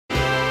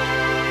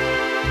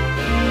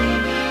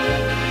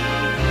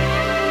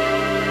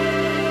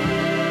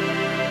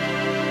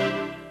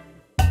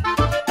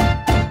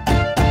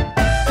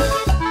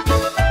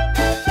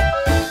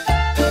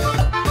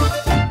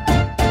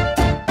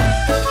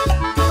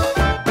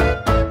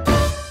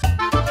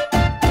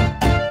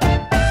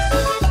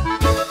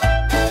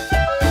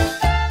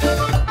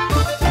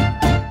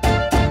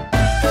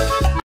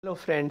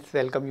friends,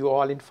 welcome you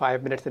all in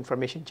 5 Minutes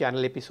Information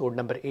Channel episode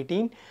number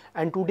 18,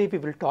 and today we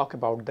will talk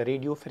about the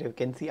radio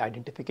frequency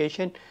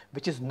identification,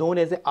 which is known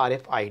as a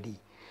RFID.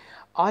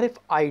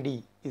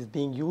 RFID is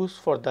being used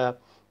for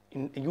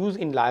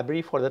in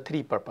library for the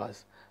three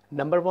purposes.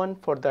 Number one,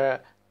 for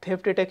the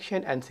theft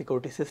detection and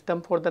security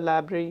system for the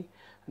library.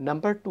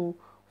 Number two,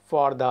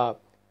 for the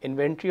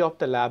inventory of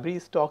the library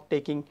stock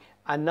taking,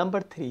 and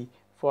number three,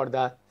 for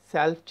the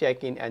self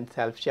check-in and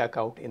self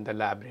checkout in the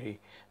library.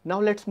 Now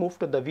let's move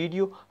to the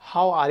video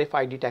how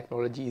RFID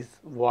technologies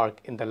work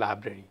in the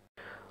library.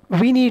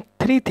 We need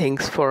three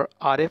things for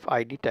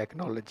RFID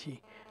technology.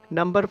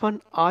 Number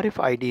one,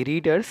 RFID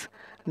readers.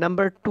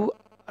 Number two,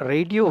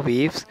 radio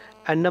waves,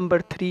 and number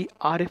three,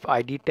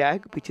 RFID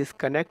tag, which is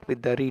connect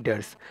with the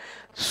readers.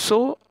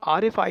 So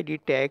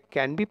RFID tag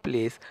can be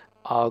placed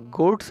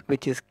goods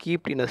which is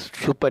kept in a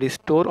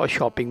superstore or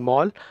shopping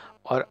mall,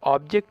 or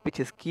object which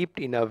is kept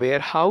in a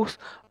warehouse,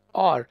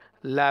 or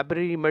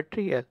library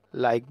material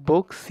like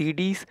books,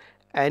 CDs,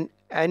 and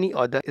any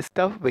other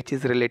stuff which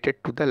is related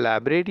to the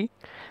library.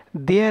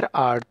 There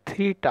are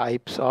three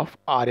types of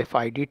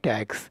RFID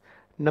tags.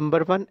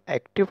 Number one,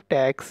 active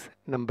tags.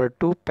 Number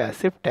two,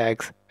 passive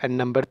tags, and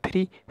number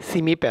three,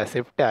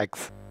 semi-passive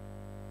tags.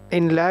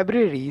 In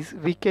libraries,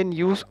 we can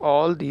use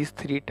all these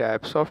three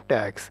types of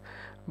tags,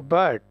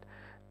 but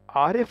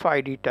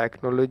RFID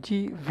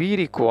technology, we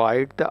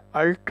required the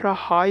ultra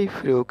high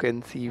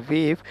frequency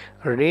wave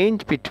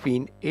range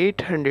between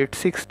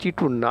 860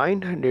 to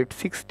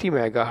 960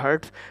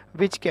 megahertz,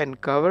 which can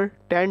cover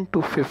 10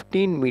 to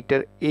 15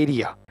 meter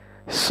area.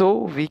 So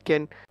we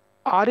can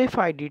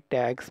RFID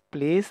tags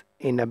placed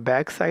in a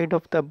backside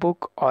of the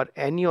book or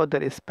any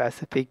other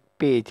specific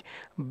page,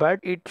 but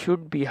it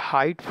should be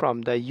hide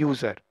from the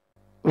user.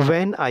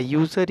 When a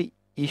user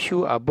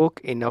issue a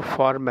book in a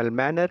formal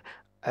manner,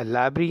 a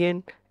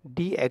librarian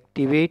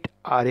deactivate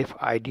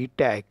RFID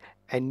tag,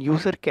 and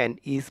user can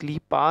easily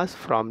pass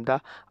from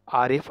the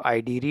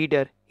RFID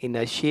reader in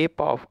a shape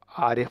of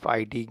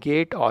RFID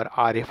gate or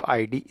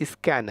RFID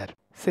scanner.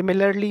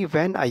 Similarly,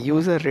 when a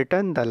user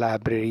return the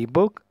library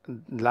book,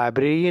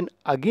 librarian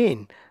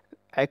again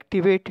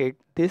activated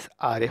this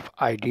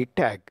RFID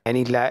tag.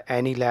 Any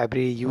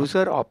library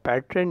user or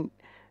patron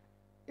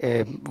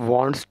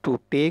wants to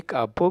take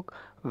a book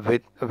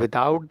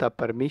without the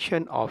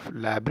permission of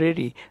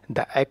library,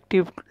 the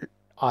active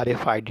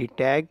RFID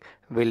tag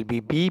will be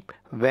beep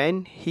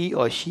when he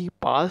or she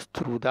pass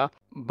through the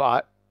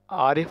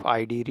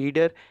RFID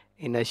reader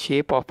in a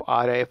shape of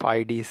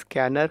RFID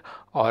scanner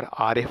or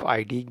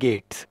RFID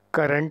gates.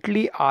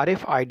 Currently,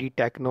 RFID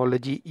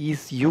technology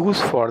is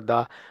used for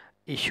the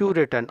issue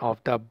return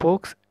of the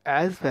books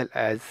as well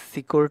as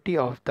security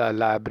of the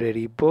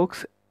library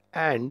books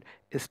and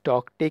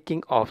stock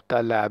taking of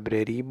the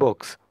library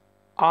books.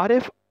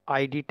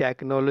 RFID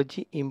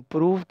technology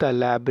improves the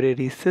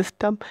library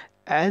system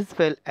as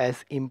well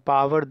as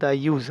empower the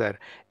user.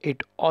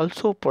 It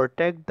also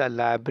protects the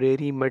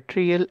library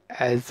material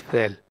as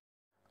well.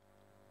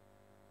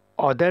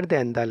 Other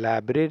than the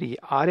library,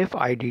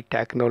 RFID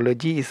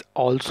technology is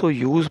also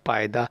used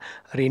by the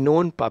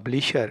renowned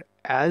publisher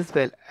as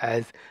well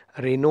as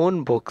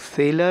renowned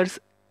booksellers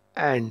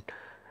and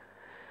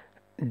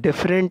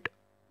different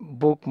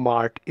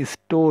bookmart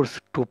stores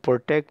to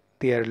protect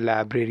their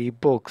library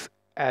books,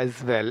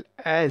 as well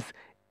as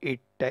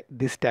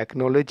this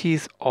technology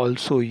is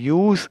also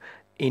used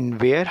in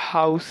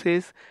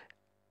warehouses,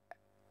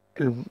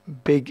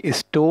 big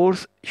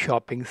stores,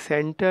 shopping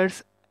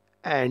centers,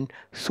 and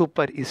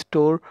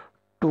superstore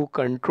to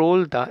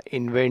control the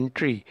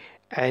inventory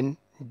and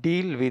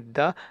deal with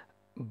the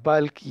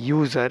bulk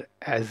user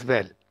as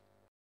well.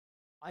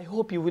 I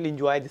hope you will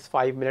enjoy this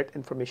 5-minute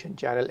information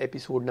channel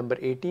episode number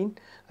 18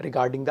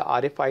 regarding the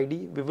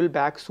RFID. We will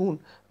back soon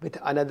with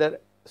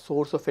another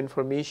source of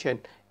information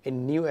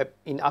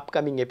in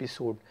upcoming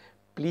episode.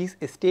 Please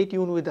stay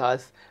tuned with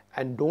us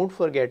and don't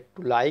forget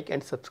to like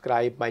and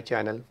subscribe my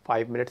channel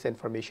 5 Minutes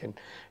Information.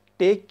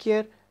 Take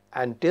care,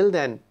 and till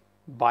then,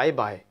 bye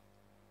bye.